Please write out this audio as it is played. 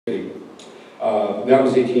City. That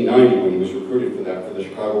was 1890 when he was recruited for that, for the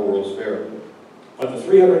Chicago World's Fair. But the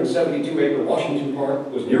 372-acre Washington Park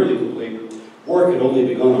was nearly complete. Work had only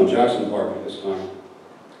begun on Jackson Park at this time.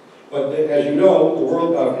 But as you know, the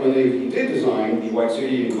world, when he did design the White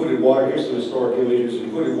City, included water. Here's some historic images.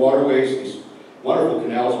 Included waterways, these wonderful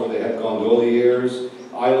canals where they had gondoliers,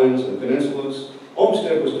 islands, and peninsulas.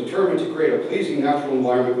 Olmsted was determined to create a pleasing natural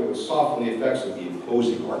environment that would soften the effects of the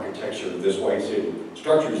imposing architecture of this White City.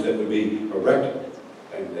 Structures that would be erected,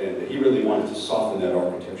 and he really wanted to soften that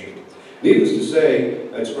architecture. Needless to say,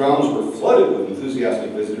 its grounds were flooded with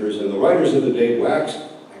enthusiastic visitors, and the writers of the day waxed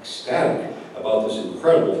ecstatic about this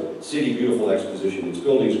incredible City Beautiful exposition, its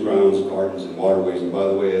buildings, grounds, gardens, and waterways. And by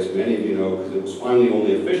the way, as many of you know, because it was finally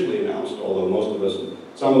only officially announced, although most of us,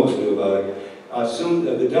 some of us knew about it, soon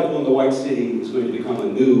The Devil in the White City is going to become a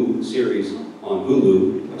new series on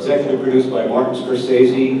Hulu, executive produced by Martin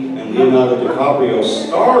Scorsese and Leonardo DiCaprio,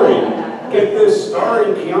 starring, get this,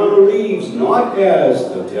 starring Keanu Reeves, not as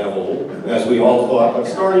the devil, as we all thought, but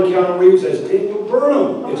starring Keanu Reeves as Daniel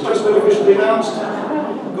Burnham. It's just been officially announced.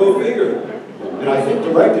 Go figure. And I think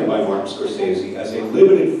directed by Martin Scorsese as a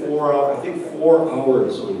limited 4 hour, I think 4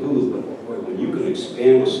 hours on Hulu. Boy, when you can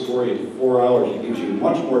expand a story into 4 hours, it gives you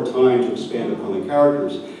much more time to expand upon the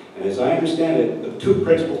characters. And as I understand it, the two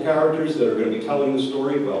principal characters that are going to be telling the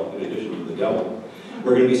story, well, in addition to the devil,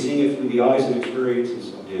 we're going to be seeing it through the eyes and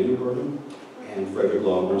experiences of Daniel Burnham and Frederick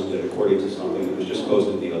Laurence, according to something that was just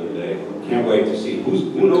posted the other day. Can't wait to see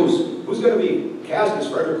who knows who's going to be cast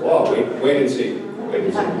as Frederick Law. Wait and see. Wait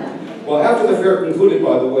and see. Well, after the fair concluded,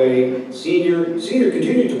 by the way, Senior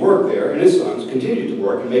continued to work there, and his sons continued to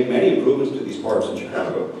work and make many improvements to these parks in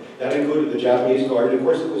Chicago. That included the Japanese garden. Of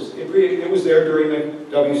course, it was there during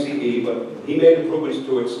the WCE, but he made improvements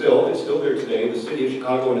to it still. It's still there today. The City of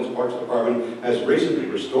Chicago and its Parks Department has recently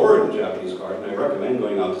restored the Japanese garden. I recommend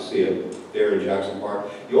going out to see it there in Jackson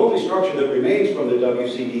Park. The only structure that remains from the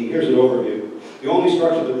WCE, here's an overview. The only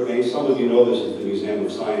structure that remains, some of you know this, is the Museum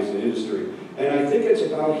of Science and Industry. And I think it's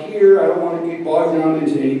about here. I don't want to get bogged down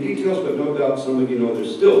into any details, but no doubt some of you know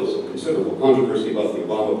there's still some considerable controversy about the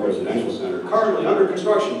Obama Presidential Center, currently under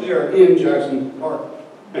construction there in Jackson Park.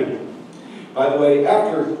 By the way,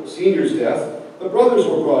 after Senior's death, the brothers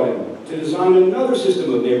were brought in to design another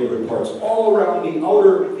system of neighborhood parks all around the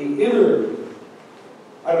outer, the inner,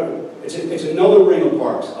 I don't know, it's another ring of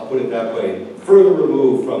parks, I'll put it that way, further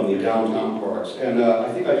removed from the downtown parks. And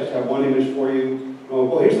I think I just have one image for you.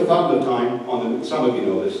 Well, here's the Fountain of Time. Some of you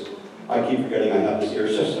know this. I keep forgetting I have this here.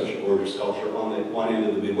 It's just such a gorgeous sculpture on the one end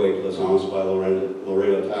of the Midway Plaisance by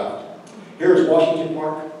Loretta Taft. Here's Washington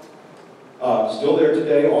Park. Still there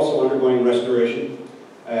today, also undergoing restoration.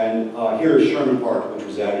 And here is Sherman Park, which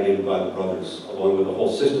was added in by the brothers, along with a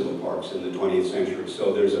whole system of parks in the 20th century.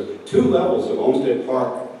 So there's two levels of Olmsted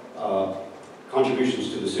Park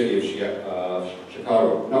contributions to the city of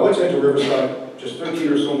Chicago. Now let's head to Riverside, just 13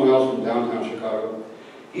 or so miles from downtown Chicago.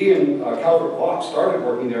 He and Calvert Locke started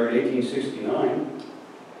working there in 1869.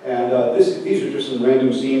 And these are just some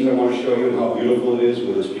random scenes I want to show you how beautiful it is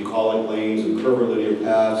with its bucolic lanes and curvilinear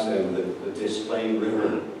paths and the displaying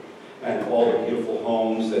river and all the beautiful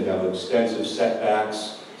homes that have extensive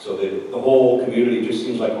setbacks. So that the whole community just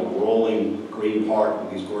seems like a rolling green park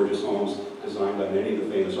with these gorgeous homes designed by many of the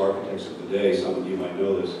famous architects of the day. Some of you might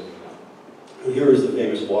know this. Here is the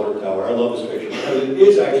famous water tower. I love this picture because it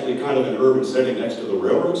is actually kind of an urban setting next to the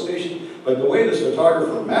railroad station, but the way this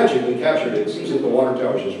photographer magically captured it, it seems like the water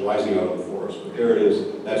tower is just rising out of the forest. But there it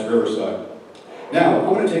is. That's Riverside. Now,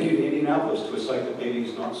 I'm going to take you to Indianapolis, to a site that maybe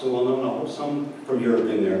is not so well known. I hope some from Europe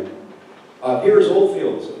in there. Here is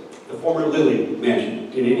Oldfields, the former Lilly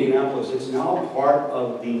Mansion in Indianapolis. It's now part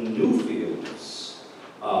of the Newfields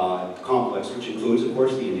complex, which includes, of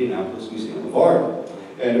course, the Indianapolis Museum of Art.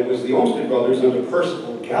 And it was the Olmsted brothers under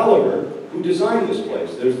Percival Gallagher who designed this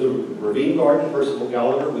place. There's the Ravine Garden, Percival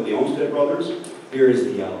Gallagher with the Olmsted brothers. Here is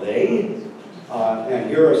the Allée. And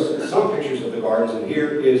here are some pictures of the gardens. And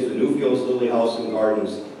here is the Newfields Lily House and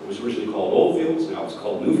Gardens. It was originally called Oldfields, now it's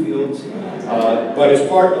called Newfields. But it's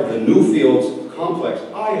part of the Newfields complex.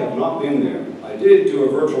 I have not been there. I did do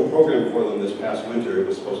a virtual program for them this past winter. It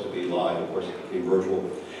was supposed to be live, of course it became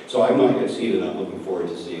virtual. So I've not yet seen it. I'm looking forward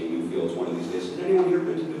to seeing Newfields one of these days. Has anyone here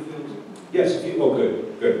been to Newfields? Yes, a few. Oh,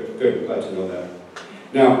 good. Glad to know that.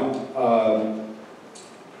 Now,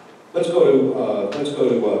 let's go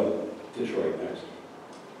to Detroit next.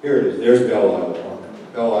 Here it is. There's Belle Isle Park.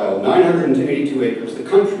 Belle Isle, 982 acres, the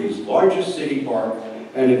country's largest city park,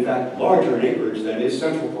 and in fact larger in acreage than is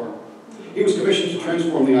Central Park. He was commissioned to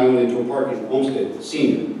transform the island into a park in Olmsted,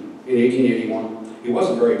 Senior, in 1881. He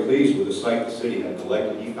wasn't very pleased with the site the city had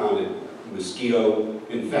selected. He found it mosquito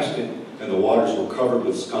infested and the waters were covered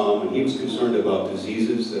with scum, and he was concerned about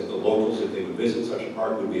diseases that the locals, if they would visit such a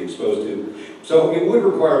park, would be exposed to. So it would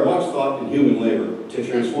require much thought and human labor to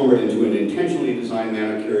transform it into an intentionally designed,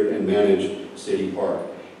 manicured, and managed city park.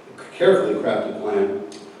 A carefully crafted plan.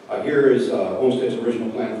 Here is Olmsted's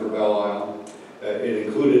original plan for Belle Isle. It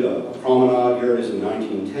included a promenade. Here it is in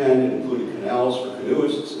 1910. It included canals for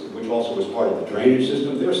canoeists, which also was part of the drainage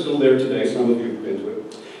system. They're still there today. Some of you have been to it.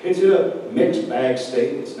 It's in a mixed bag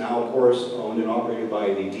state. It's now, of course, owned and operated by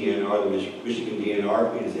the DNR, the Michigan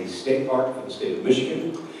DNR. It is a state park for the state of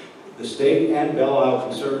Michigan. The state and Belle Isle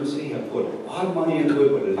Conservancy have put a lot of money into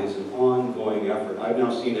it, but it is an ongoing effort. I've now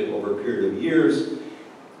seen it over a period of years.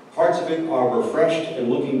 Parts of it are refreshed and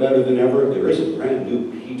looking better than ever. There is a brand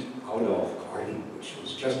new peat out-of garden, which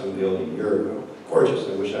was just unveiled a year ago. Gorgeous.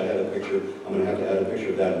 I wish I had a picture. I'm going to have to add a picture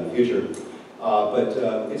of that in the future.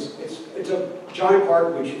 It's a giant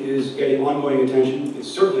park which is getting ongoing attention.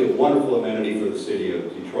 It's certainly a wonderful amenity for the city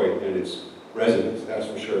of Detroit and its residents, that's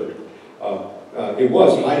for sure. It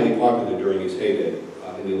was highly popular during its heyday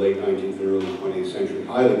in the late 19th and early 20th century.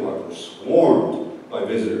 Highly popular, swarmed by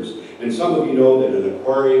visitors. And some of you know that an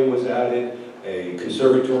aquarium was added, a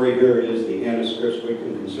conservatory, here it is, the Anna Scripps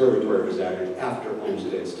Wickham Conservatory was added after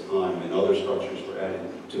Olmsted's time, and other structures were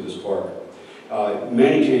added to this park.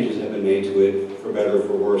 Many changes have been made to it, for better or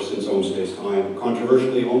for worse, since Olmsted's time.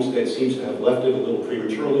 Controversially, Olmsted seems to have left it a little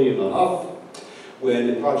prematurely in the huff when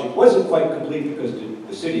the project wasn't quite complete because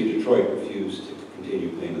the city of Detroit refused to continue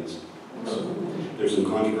payments. So there's some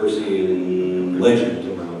controversy and legend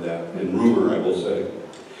around that, and rumor, I will say.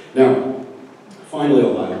 Now, finally,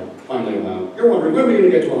 Ohio. You're wondering, when are we going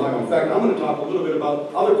to get to Ohio? In fact, I'm going to talk a little bit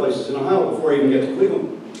about other places in Ohio before I even get to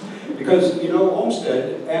Cleveland. Because, you know,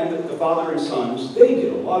 Olmsted and the father and sons, they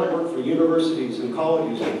did a lot of work for universities and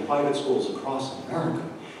colleges and private schools across America.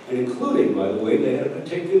 And including, by the way, they had a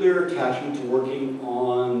particular attachment to working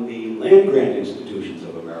on the land-grant institutions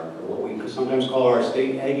of America, what we sometimes call our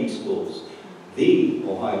state Aggie schools. The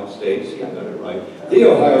Ohio State, see, I got it right, the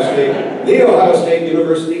Ohio State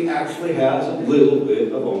University actually has a little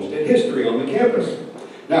bit of Olmsted history on the campus.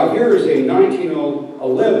 Now, here is a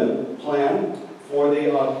 1911 plan for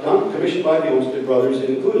the, commissioned by the Olmsted brothers. It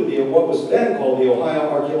included what was then called the Ohio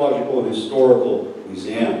Archaeological and Historical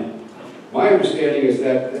Museum. My understanding is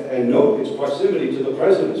that, and note its proximity to the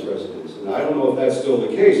president's residence, and I don't know if that's still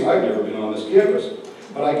the case, I've never been on this campus,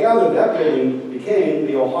 but I gather that building became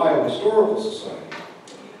the Ohio Historical Society.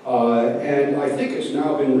 And I think it's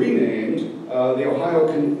now been renamed the Ohio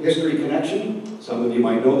History Connection. Some of you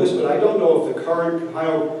might know this, but I don't know if the current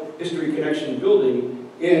Ohio History Connection building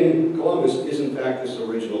in Columbus is in fact this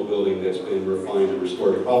original building that's been refined and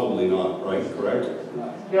restored. Probably not, right? Correct?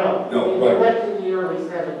 No. No, right. It went in the early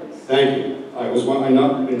 70s. Thank you. I've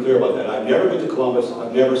not been clear about that. I've never been to Columbus.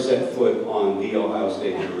 I've never set foot on the Ohio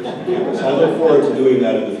State University campus. I look forward to doing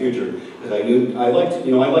that in the future because I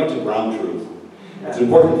like to ground truth. It's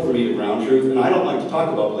important for me to ground truth, and I don't like to talk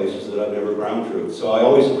about places that I've never ground truth. So I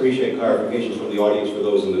always appreciate clarifications from the audience for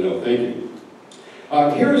those in the know. Thank you.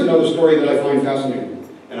 Here is another story that I find fascinating,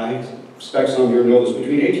 and I expect some here know this.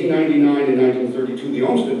 Between 1899 and 1932, the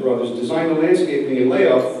Olmsted brothers designed the landscaping and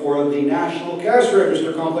layout for the National Cash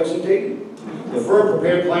Register complex in Dayton. The firm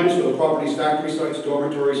prepared plans for the property's factory sites,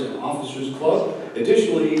 dormitories, and officers' club.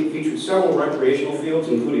 Additionally, it featured several recreational fields,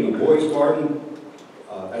 including a boys' garden,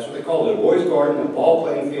 that's what they called it, a boys' garden, a ball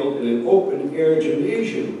playing field, and an open-air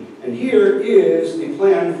gymnasium. And here is the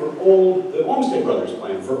plan for the Olmsted brothers'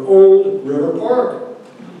 plan for Old River Park,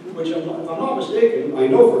 which, if I'm not mistaken, I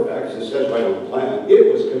know for a fact, because it says right on the plan,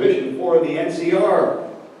 it was commissioned for the NCR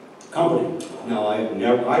company. Now,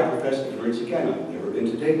 I profess ignorance again, I've never been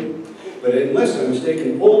to Dayton. But unless I'm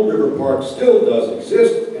mistaken, Old River Park still does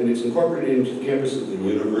exist, and it's incorporated into the campus of the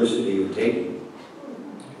University of Dayton.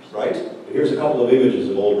 Right? And here's a couple of images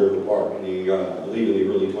of Old River Park in the, I believe in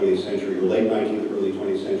the early 20th century, or late 19th, early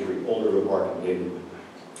 20th century, Old River Park in Dayton.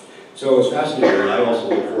 So it's fascinating, and I also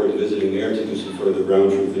look forward to visiting there to do some further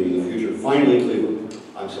ground truthing in the future. Finally, Cleveland.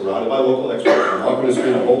 I'm surrounded by local experts. I'm not going to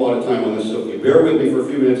spend a whole lot of time on this, so if you bear with me for a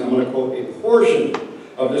few minutes, I'm going to quote a portion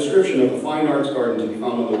of a description of the Fine Arts Garden to be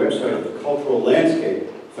found on the website of the Cultural Landscape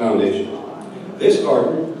Foundation. This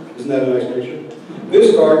garden, isn't that a nice picture?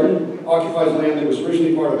 This garden occupies land that was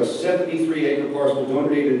originally part of a 73-acre parcel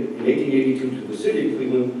donated in 1882 to the city of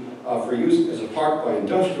Cleveland for use as a park by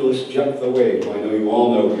industrialist Jephthah Wade, who I know you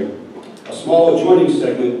all know here. A small adjoining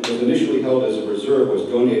segment that was initially held as a reserve was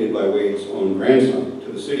donated by Wade's own grandson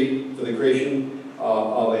to the city for the creation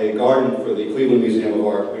of a garden for the Cleveland Museum of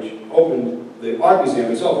Art, which opened The art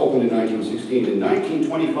museum itself opened in 1916. In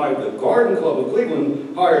 1925, the Garden Club of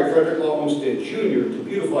Cleveland hired Frederick Olmsted Jr. to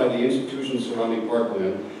beautify the institution's surrounding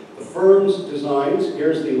parkland. The firm's designs,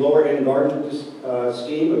 here's the lower end garden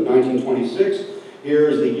scheme of 1926.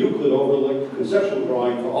 Here's the Euclid overlook conceptual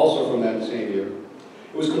drawing, also from that same year.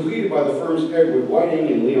 It was completed by the firms Edward Whiting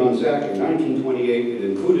and Leon Zach in 1928. It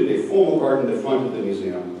included a formal garden at the front of the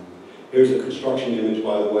museum. Here's a construction image,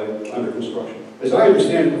 by the way, under construction. As I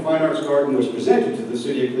understand it, the Fine Arts Garden was presented to the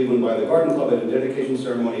City of Cleveland by the Garden Club at a dedication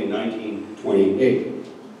ceremony in 1928.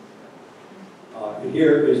 And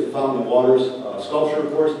here is the Fountain of Waters sculpture,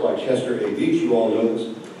 of course, by Chester A. Beach. You all know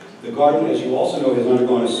this. The garden, as you also know, has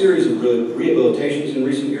undergone a series of rehabilitations in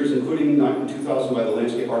recent years, including in 2000 by the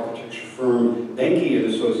landscape architecture firm Benke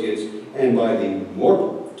and Associates, and by the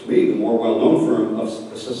to me, the more well-known firm of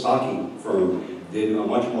the Sasaki firm, did a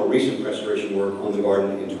much more recent restoration work on the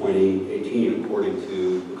garden in 2018, according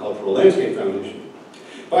to the Cultural Landscape Foundation.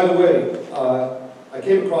 By the way, I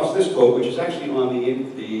came across this quote, which is actually on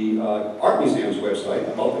the Art Museum's website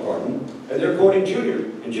about the garden, and they're quoting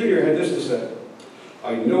Junior. And Junior had this to say: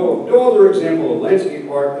 "I know of no other example of landscape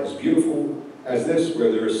art as beautiful as this,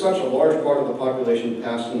 where there is such a large part of the population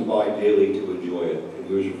passing by daily to enjoy it." And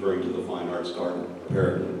he was referring to the Fine Arts Garden,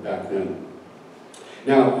 apparently, back then.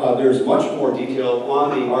 Now, there's much more detail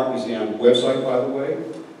on the Art Museum website, by the way,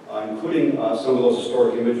 including some of those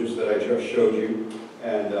historic images that I just showed you.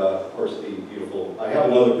 And, of course, the beautiful... I have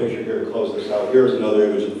another picture here to close this out. Here's another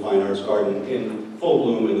image of the Fine Arts Garden in full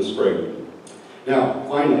bloom in the spring. Now,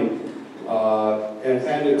 finally,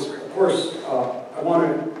 and it's, of course,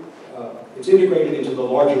 it's integrated into the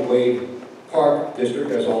larger Wade Park District,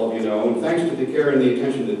 as all of you know, and thanks to the care and the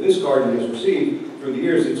attention that this garden has received through the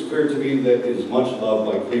years, it's clear to me that it is much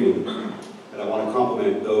loved by Clevelanders. And I want to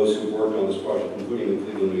compliment those who worked on this project, including the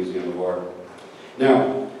Cleveland Museum of Art.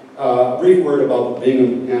 Now, a brief word about the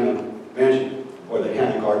Bingham Hanna Mansion, or the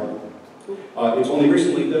Hanna Garden. It's only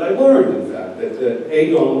recently that I learned, in fact, that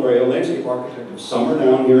A. Donald Gray, a landscape architect of Summer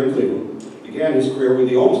Down here in Cleveland, began his career with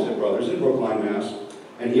the Olmsted brothers in Brookline, Mass.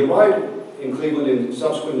 And he arrived in Cleveland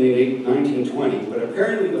subsequently in 1920, but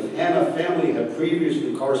apparently the Hanna family had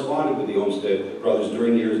previously corresponded with the Olmsted brothers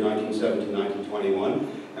during the years 1917 1921,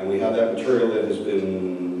 and we have that material that has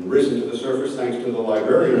been risen to the surface thanks to the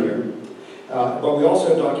librarian here. But we also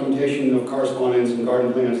have documentation of correspondence and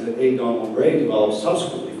garden plans that A. Donald Gray developed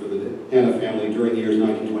subsequently for the Hanna family during the years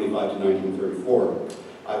 1925 to 1934.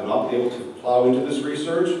 I've not been able to plow into this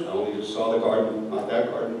research. I only just saw the garden, not that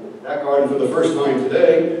garden for the first time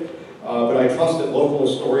today. But I trust that local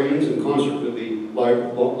historians, in concert with the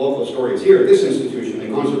local historians here at this institution,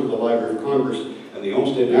 in concert with the Library of Congress and the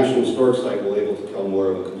Olmsted National Historic Site, will be able to tell more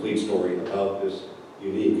of a complete story about this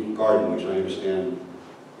unique garden, which I understand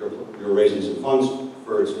you're raising some funds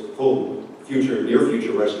for its full future, near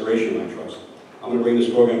future restoration, I trust. I'm going to bring this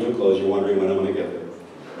program to a close. You're wondering when I'm going to get there.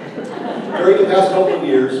 During the past couple of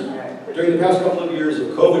years of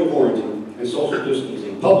COVID quarantine and social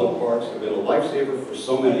distancing, public parks have been a lifesaver for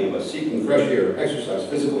so many of us seeking fresh air, exercise,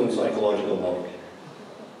 physical and psychological health.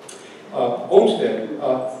 Olmsted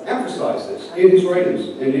emphasized this in his writings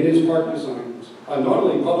and in his park designs. Not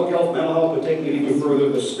only public health, mental health, but taking it even further,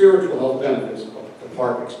 the spiritual health benefits of the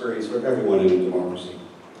park experience for everyone in a democracy.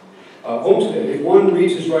 Olmsted, if one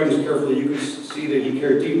reads his writings carefully, you can see that he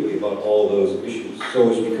cared deeply about all those issues.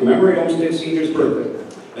 So as we commemorate Olmsted Sr.'s birthday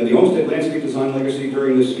and the Olmsted landscape design legacy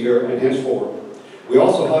during this year and henceforward, we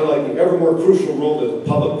also highlight the ever more crucial role that the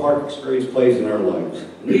public park experience plays in our lives.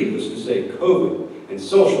 Needless to say, COVID and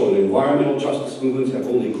social and environmental justice movements have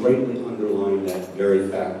only greatly underlined that very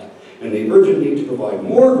fact, and the urgent need to provide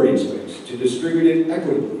more green space, to distribute it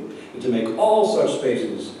equitably, and to make all such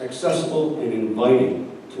spaces accessible and inviting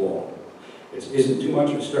to all. It isn't too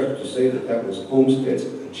much of a stretch to say that that was Olmsted's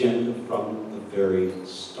agenda from the very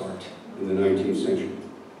start in the 19th century.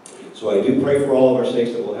 So I do pray for all of our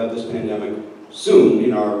sakes that we'll have this pandemic soon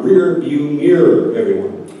in our rear view mirror,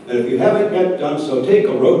 everyone. And if you haven't yet done so, take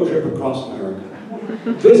a road trip across America.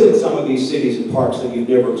 Visit some of these cities and parks that you've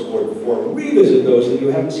never explored before. Revisit those that you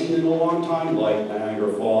haven't seen in a long time, like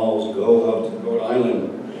Niagara Falls, go up to Rhode Island.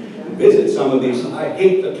 Visit some of these, I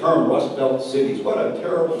hate the term Rust Belt cities, what a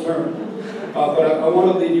terrible term. But I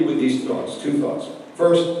want to leave you with these thoughts, two thoughts.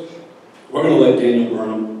 First, we're going to let Daniel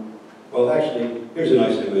Burnham, well actually, here's a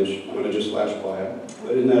nice image, I'm going to just flash by it.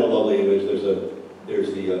 But isn't that a lovely image?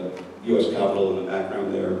 There's the U.S. Capitol in the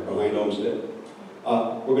background there, behind Olmsted.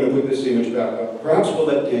 We're going to put this image back up. Perhaps we'll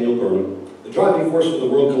let Daniel Burnham, the driving force for the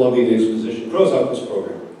World Columbian Exposition, close out this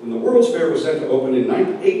program. When the World's Fair was set to open in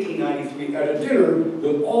 1893 at a dinner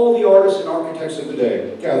with all the artists and architects of the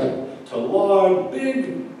day gathered to laud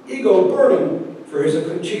big Ego Burnham for his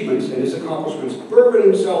achievements and his accomplishments. Bourbon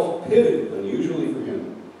himself pivoted, unusually for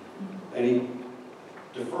him, and he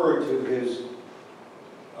deferred to his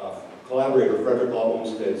collaborator, Frederick Law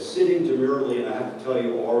Olmsted, sitting demurely, and I have to tell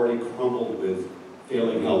you, already crumpled with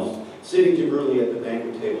failing health, sitting demurely at the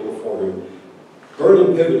banquet table before him.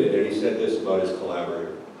 Burnham pivoted, and he said this about his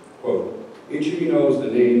collaborator, quote, "Each of you knows the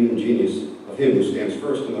name and genius of him who stands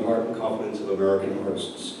first in the heart and confidence of American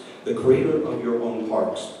artists, the creator of your own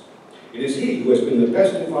parks. It is he who has been the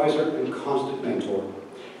best advisor and constant mentor,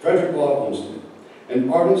 Frederick Law Olmsted. An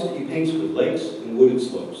artist, he paints with lakes and wooded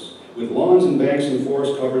slopes, with lawns and banks and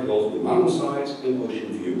forest-covered hills, with mountainsides and ocean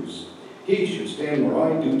views. He should stand where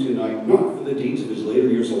I do tonight, not for the deeds of his later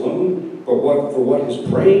years alone, but for what his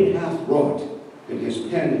brain hath wrought and his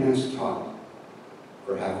pen has taught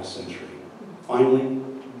for half a century." Finally,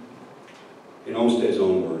 in Olmsted's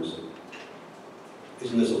own words,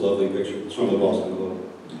 isn't this a lovely picture? It's from the Boston Globe.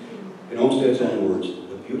 In Olmsted's own words,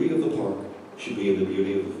 "The beauty of the park should be in the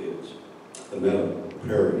beauty of the fields, the meadow, the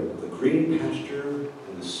prairie, the green pasture,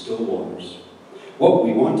 and the still waters. What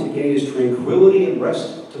we want to gain is tranquility and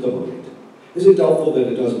rest to the mind. Is it doubtful that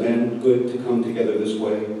it does man good to come together this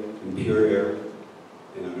way, in pure air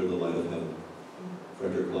and under the light of heaven?"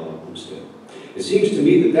 Frederick Law Olmsted. It seems to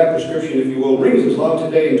me that that prescription, if you will, rings as loud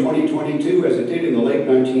today in 2022 as it did in the late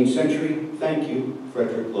 19th century. Thank you,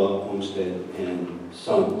 Frederick Law Olmsted and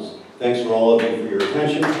Sons. Thanks for all of you for your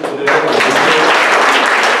attention today.